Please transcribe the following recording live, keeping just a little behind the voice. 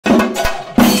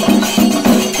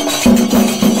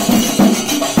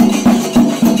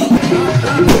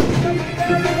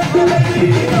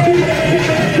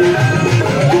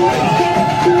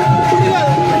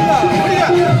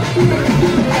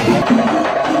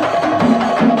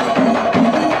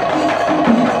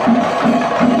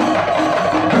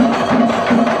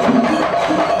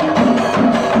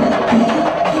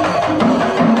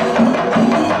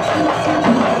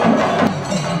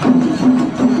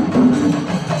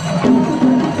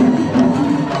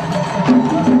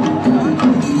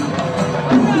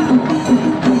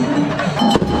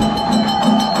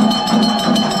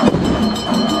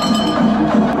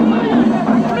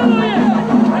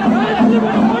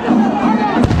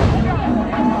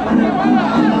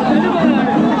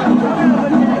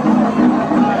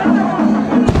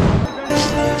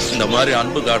மாதிரி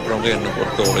அன்பு காட்டுறவங்க என்னை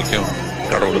பொறுத்த வரைக்கும்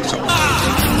கடவுளுக்கு சமம்.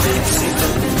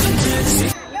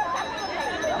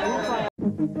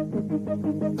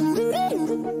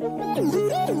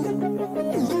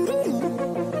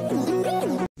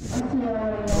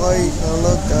 Hi,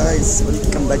 hello guys,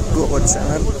 welcome back to our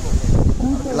channel.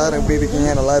 எல்லோரும் எப்படி இருக்கீங்க?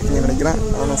 நல்லா இருப்பீங்கன்னு நினைக்கிறேன்.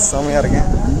 நானும் செமையாக இருக்கேன்.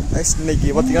 நெக்ஸ்ட்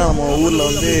இன்றைக்கி பார்த்திங்கன்னா நம்ம ஊரில்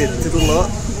வந்து திருவிழா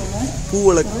பூ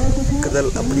வளர்க்குதல்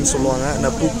அப்படின்னு சொல்லுவாங்க. இந்த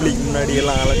பூக்குழிக்கு முன்னாடி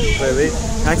எல்லாம் வளர்க்குறது.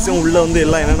 மேக்ஸிமம் உள்ளே வந்து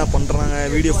எல்லாம் என்னென்ன பண்ணுறாங்க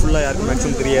வீடியோ ஃபுல்லாக யாருக்கும்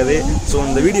மேக்ஸிமம் தெரியாது. ஸோ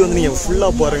இந்த வீடியோ வந்து நீங்கள்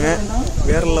ஃபுல்லாக பாருங்கள்.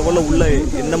 வேறு லெவலில் உள்ளே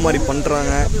எந்த மாதிரி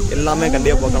பண்ணுறாங்க எல்லாமே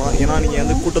கண்டிப்பாக பார்க்கலாம். ஏன்னா நீங்கள்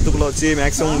வந்து கூட்டத்துக்குள்ளே வச்சு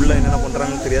மேக்ஸிமம் உள்ளே என்னென்ன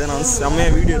பண்ணுறாங்கன்னு தெரியாது. நான் வந்து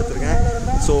செம்மையாக வீடியோ எடுத்திருக்கேன்.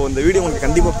 ஸோ இந்த வீடியோ உங்களுக்கு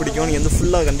கண்டிப்பாக பிடிக்கும். நீங்கள் வந்து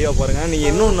ஃபுல்லாக கண்டிப்பாக பாருங்கள்.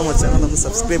 நீங்கள் இன்னும் நம்ம சேனல் வந்து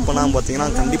சப்ஸ்கிரைப் பண்ணாமல் பார்த்தீங்கன்னா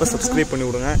கண்டிப்பாக சப்ஸ்கிரைப் பண்ணி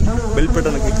விடுங்க. பெல்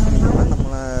பட்டனை கிளிக் பண்ணிங்கன்னா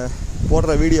நம்மளை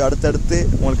போடுற வீடியோ அடுத்தடுத்து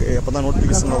உங்களுக்கு எப்போ தான்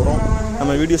நோட்டிஃபிகேஷன் வரும்.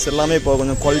 நம்ம வீடியோஸ் எல்லாமே இப்போ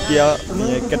கொஞ்சம் குவாலிட்டியாக,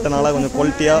 நீங்கள் கேட்டனால கொஞ்சம்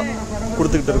குவாலிட்டியாக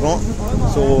கொடுத்துக்கிட்டு இருக்கோம்.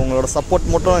 ஸோ உங்களோட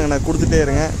சப்போர்ட் மட்டும் எனக்கு கொடுத்துட்டே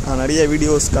இருங்க. நான் நிறைய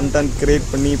வீடியோஸ் கண்டென்ட் க்ரியேட்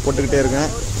பண்ணி போட்டுக்கிட்டே இருக்கேன்.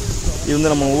 இது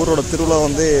வந்து நம்ம ஊரோட திருவிழா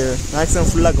வந்து மேக்ஸிமம்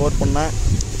ஃபுல்லாக கவர் பண்ணேன்.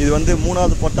 இது வந்து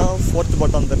 3வது பாட்டா 4th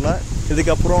பாட்டான்னு தெரில.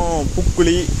 இதுக்கப்புறம்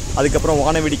பூக்குழி, அதுக்கப்புறம்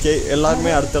வான வேடிக்கை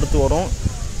எல்லாருமே அடுத்தடுத்து வரும்.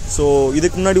 ஸோ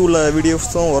இதுக்கு முன்னாடி உள்ள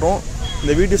வீடியோஸும் வரும்.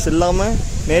 இந்த வீடியோஸ் எல்லாமே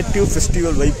நேட்டிவ்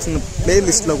ஃபெஸ்டிவல் வைப்ஸ்னு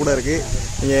ப்ளேலிஸ்ட்டில் கூட இருக்குது.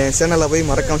 நீங்கள் என் சேனலில் போய்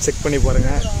மறக்காமல் செக் பண்ணி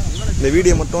பாருங்கள். இந்த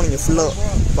வீடியோ மட்டும் நீங்கள் ஃபுல்லாக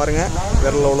பாருங்கள்,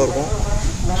 வேறு லெவலில் இருக்கும்.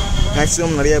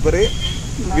 மேக்ஸிமம் நிறையா பேர்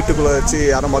வீட்டுக்குள்ளே வச்சு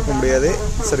யாரும் பார்க்க முடியாது,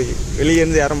 சரி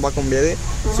வெளியேருந்து யாரும் பார்க்க முடியாது.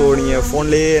 ஸோ நீங்கள்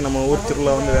ஃபோன்லேயே நம்ம ஊர்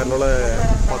திருவிழா வந்து வேறு லெவலில்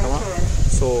பார்க்கலாம்.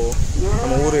 ஸோ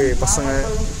நம்ம ஊர் பசங்க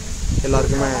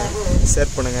எல்லாருக்குமே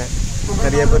ஷேர் பண்ணுங்கள்.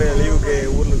 நிறைய பேர் லீவுக்கு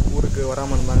ஊருக்கு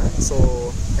வராமல் இருந்தாங்க. ஸோ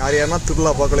யார் யாருன்னா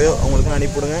திருவிழா பார்க்கலையோ அவங்களுக்கு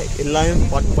அனுப்பிவிடுங்க. எல்லாமே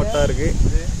பாட்டாக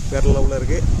இருக்குது, வேறு லெவலில்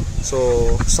இருக்குது. ஸோ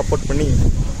சப்போர்ட் பண்ணி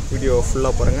வீடியோ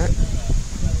ஃபுல்லாக பாருங்கள்.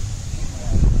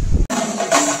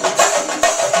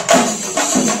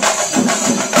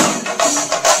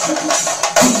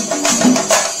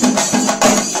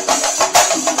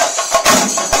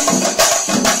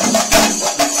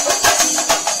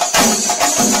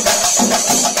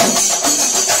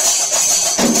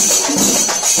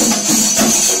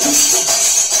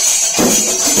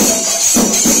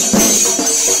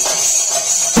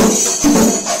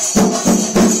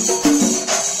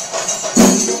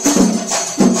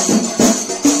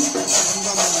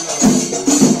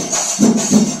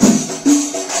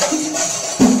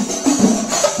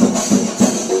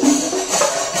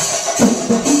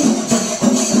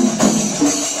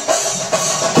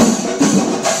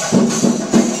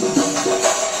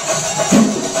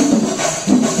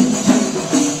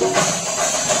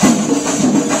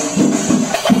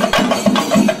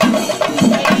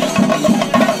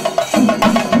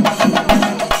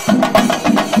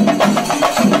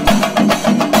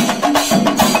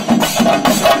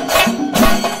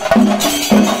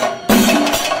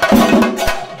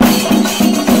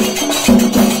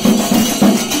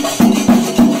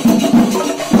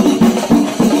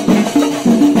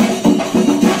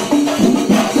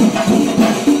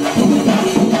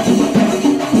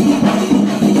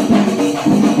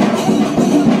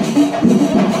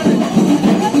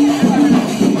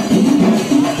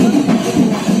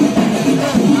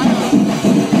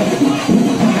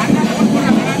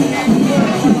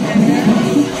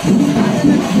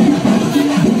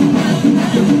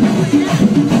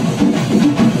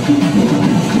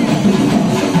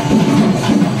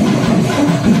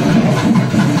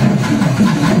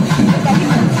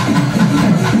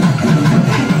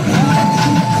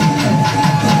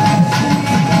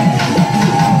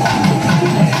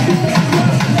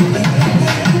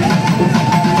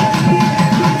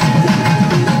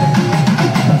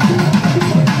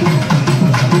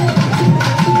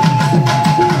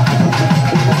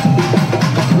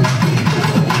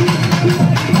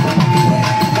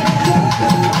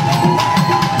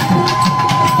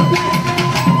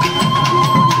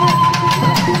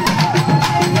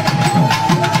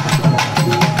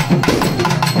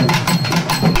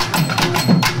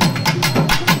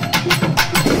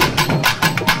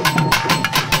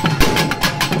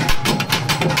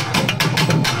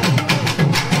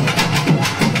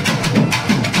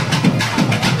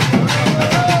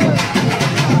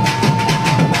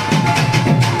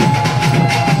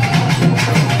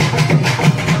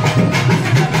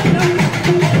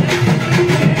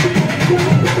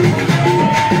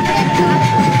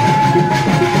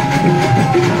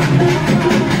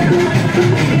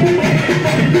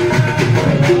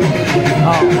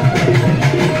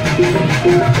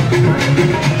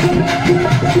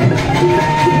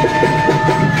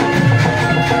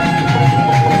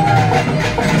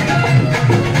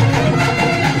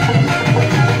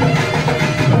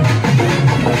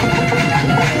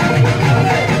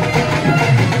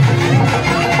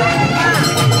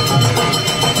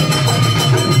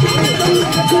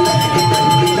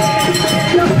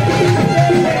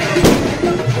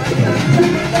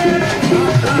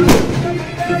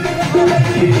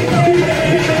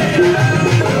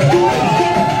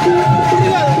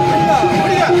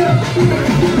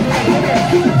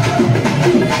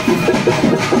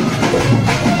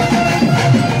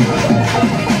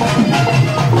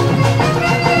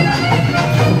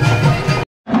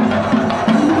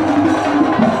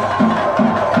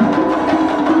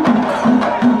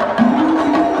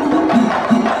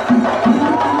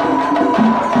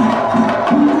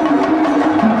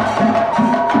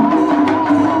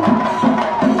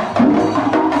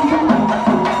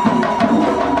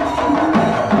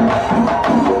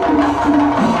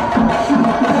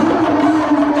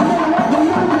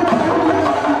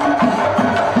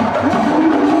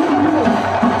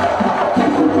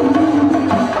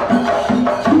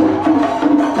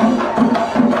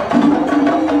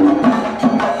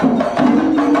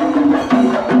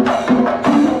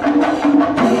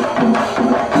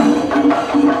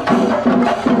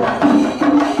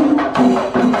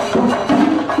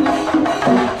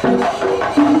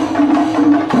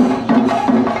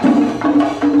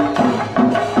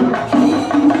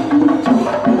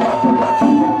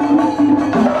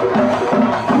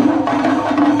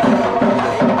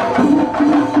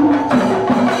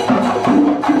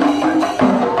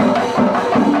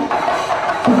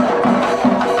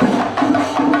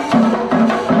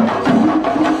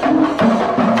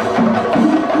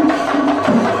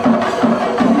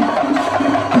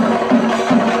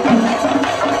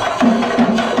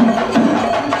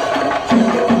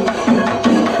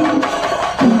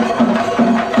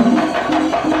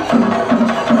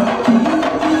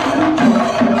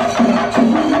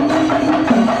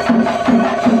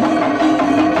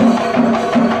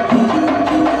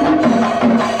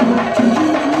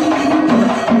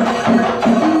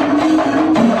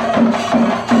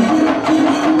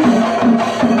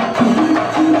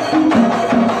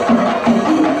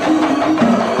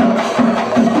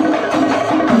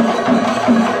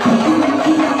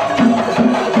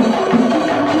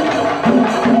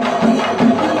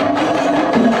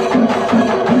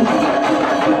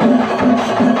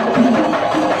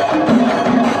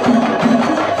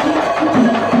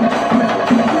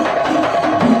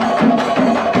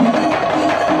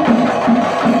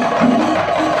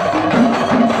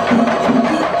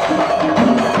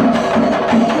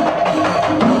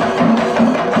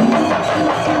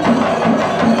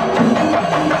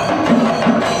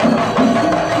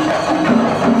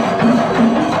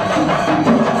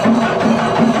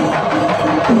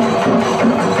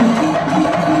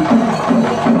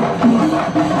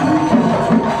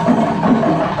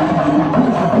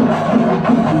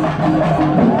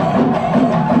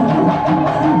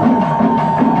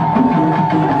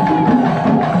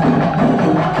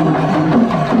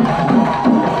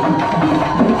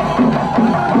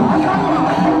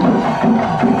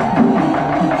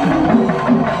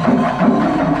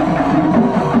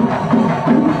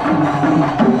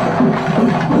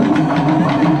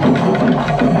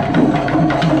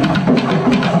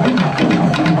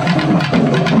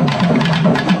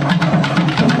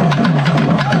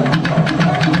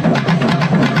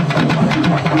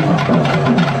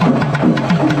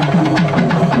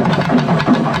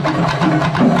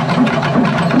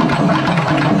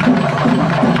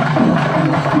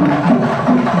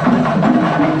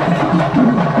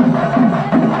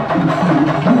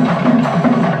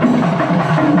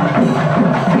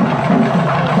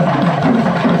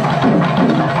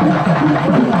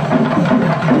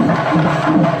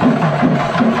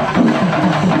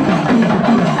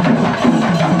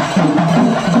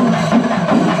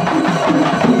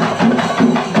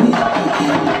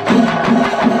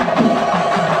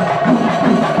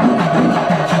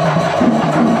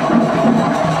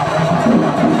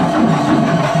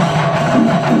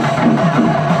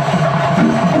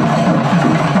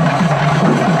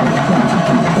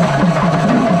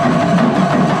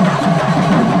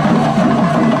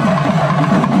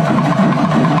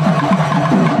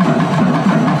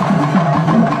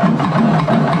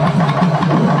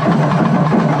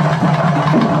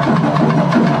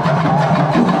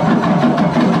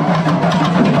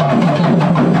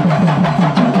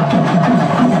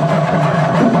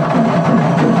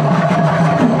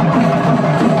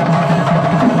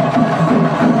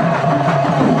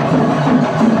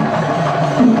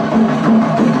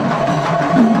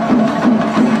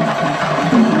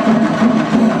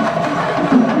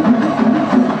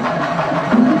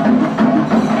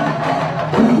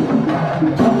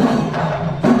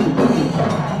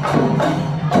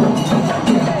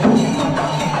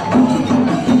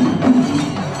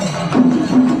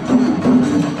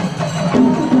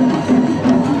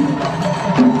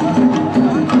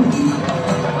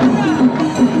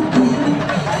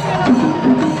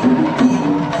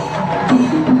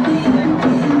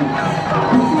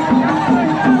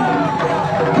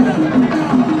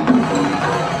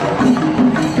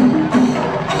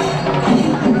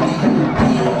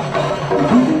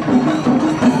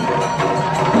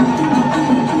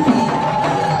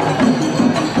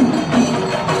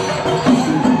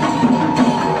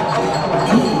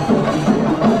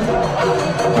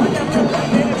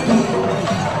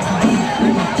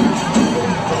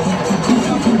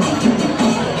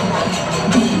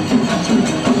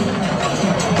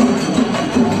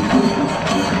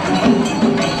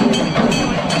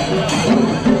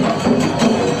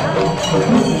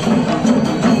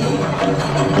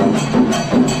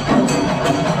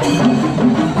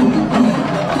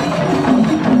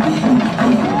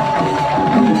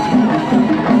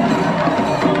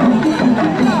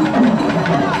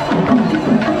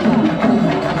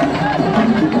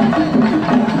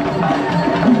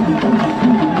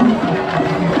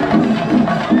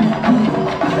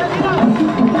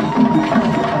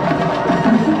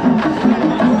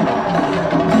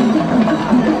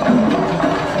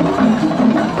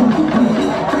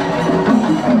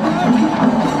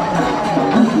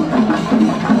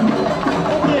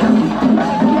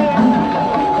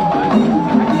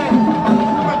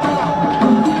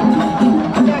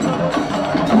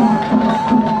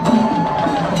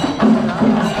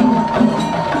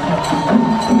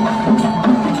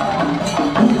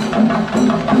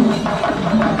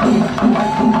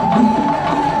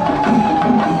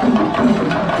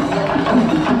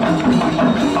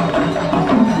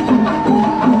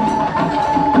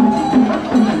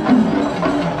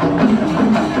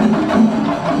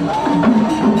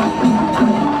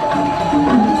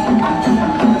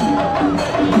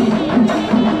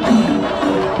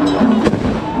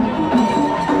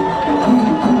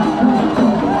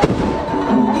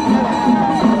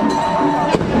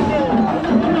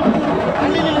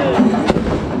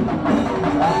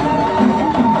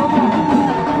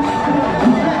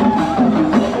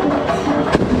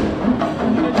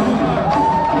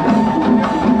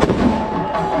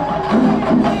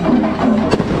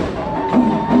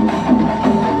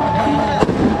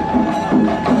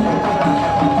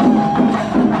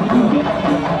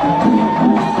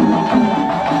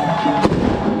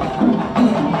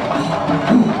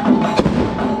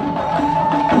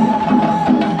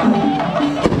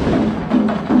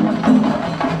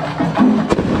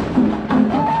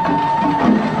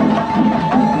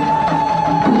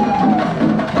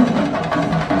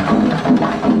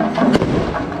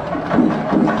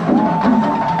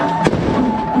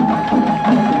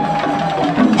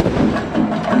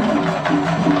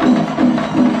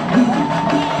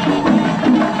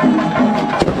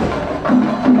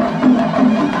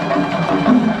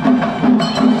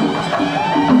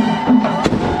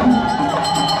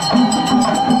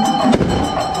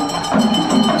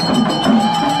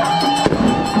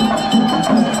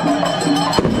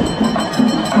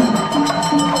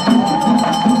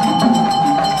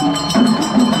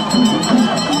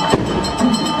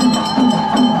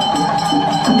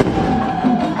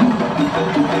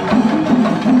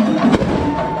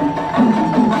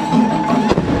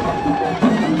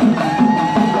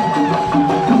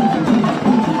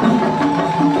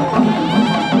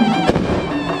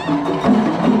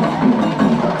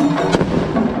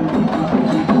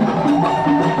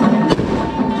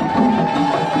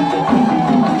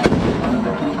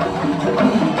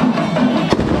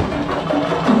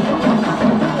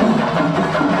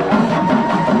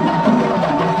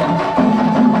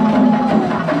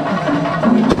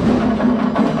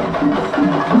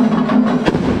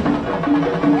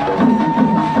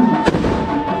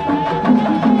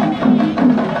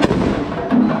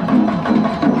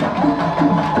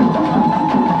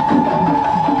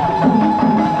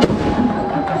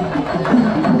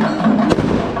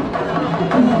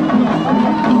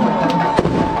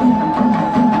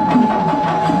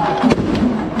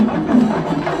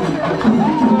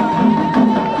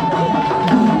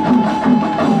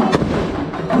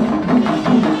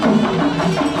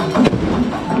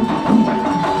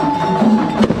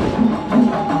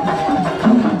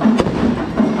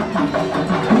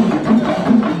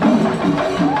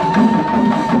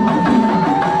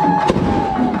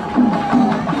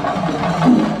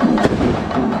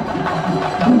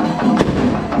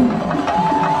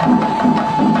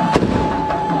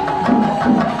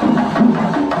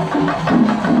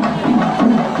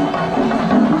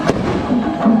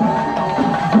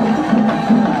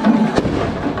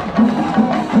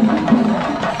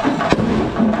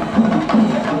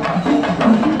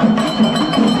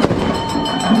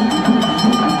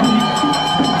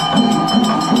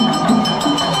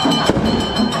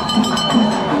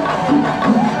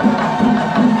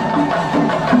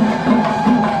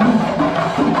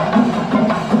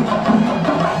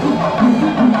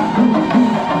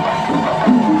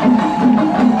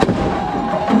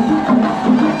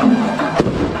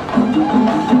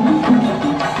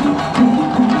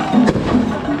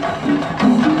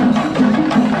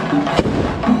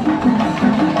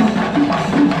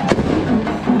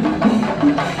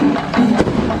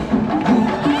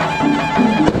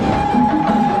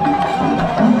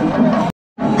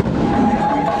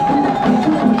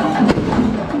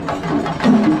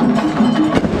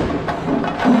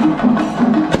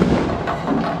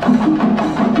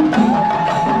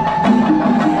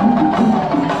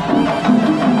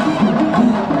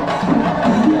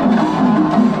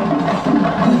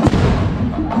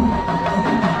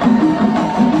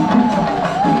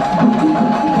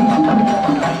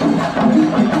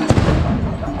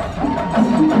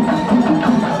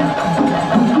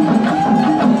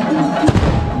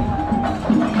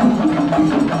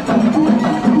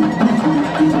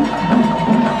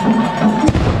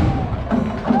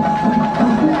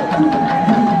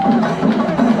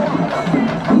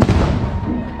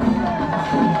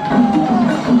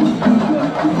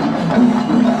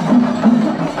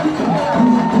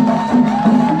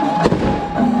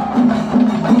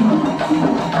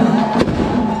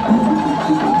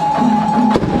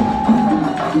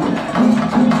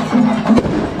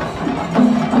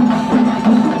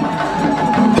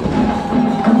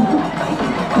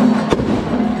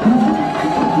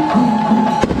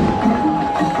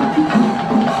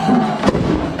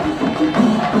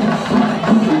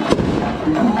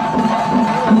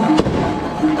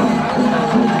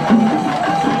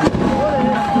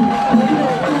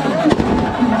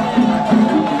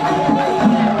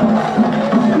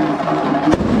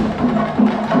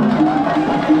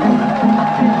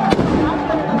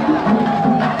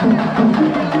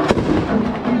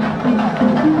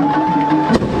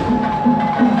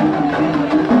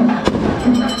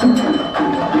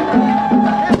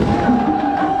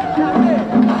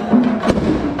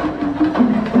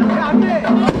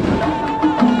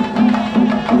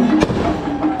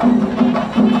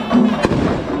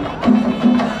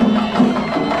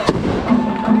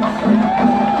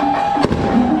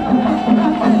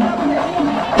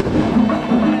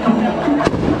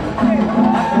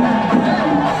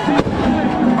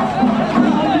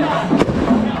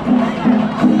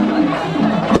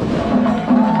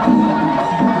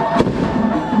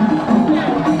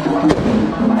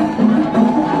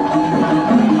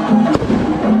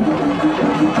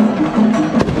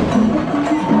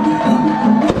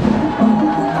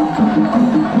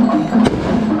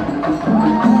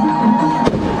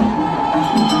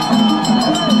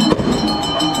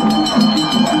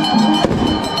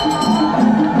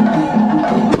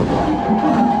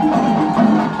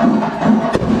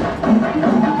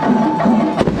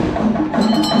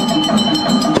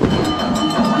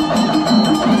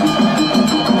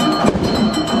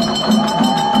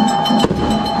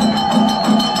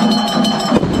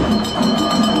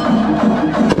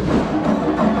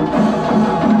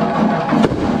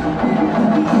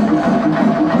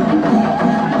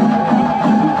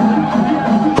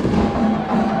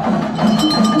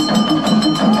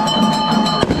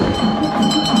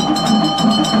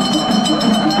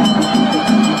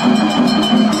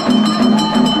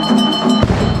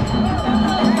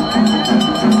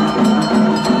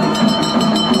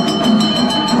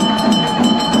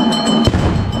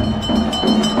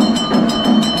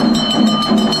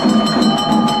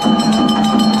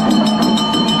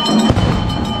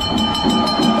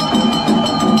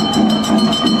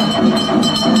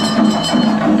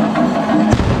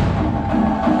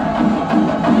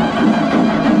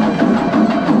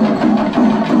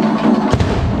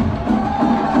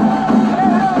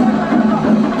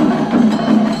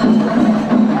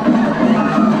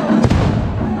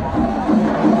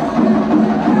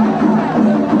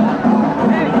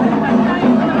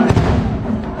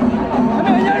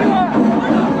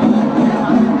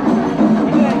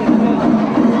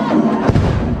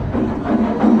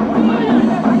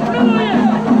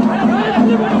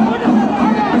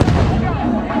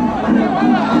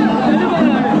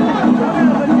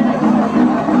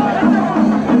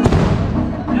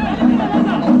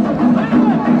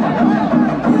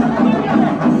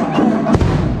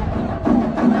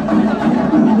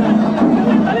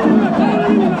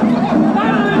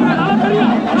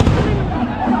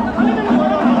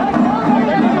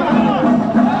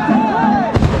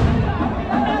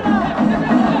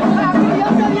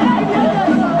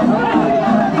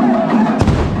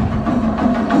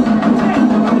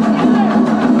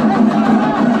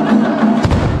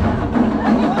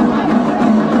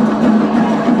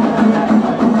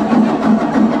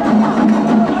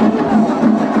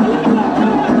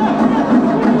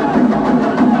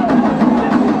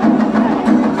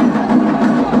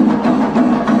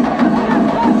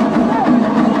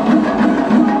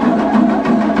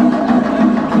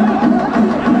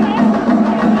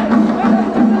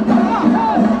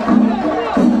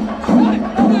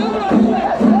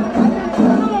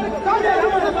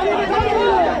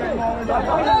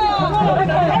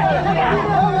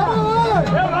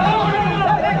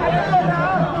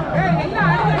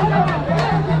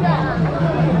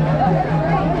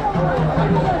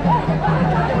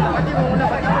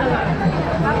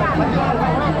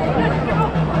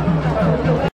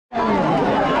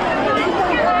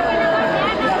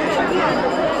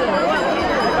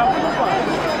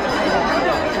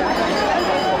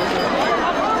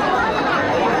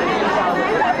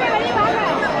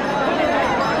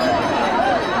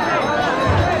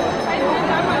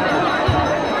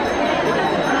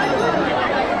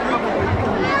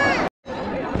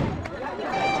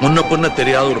 முன்ன பின்ன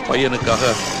தெரியாத ஒரு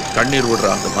பையனுக்காக கண்ணீர் விடுற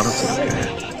அந்த மனசு இருக்கு,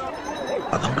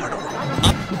 அதான்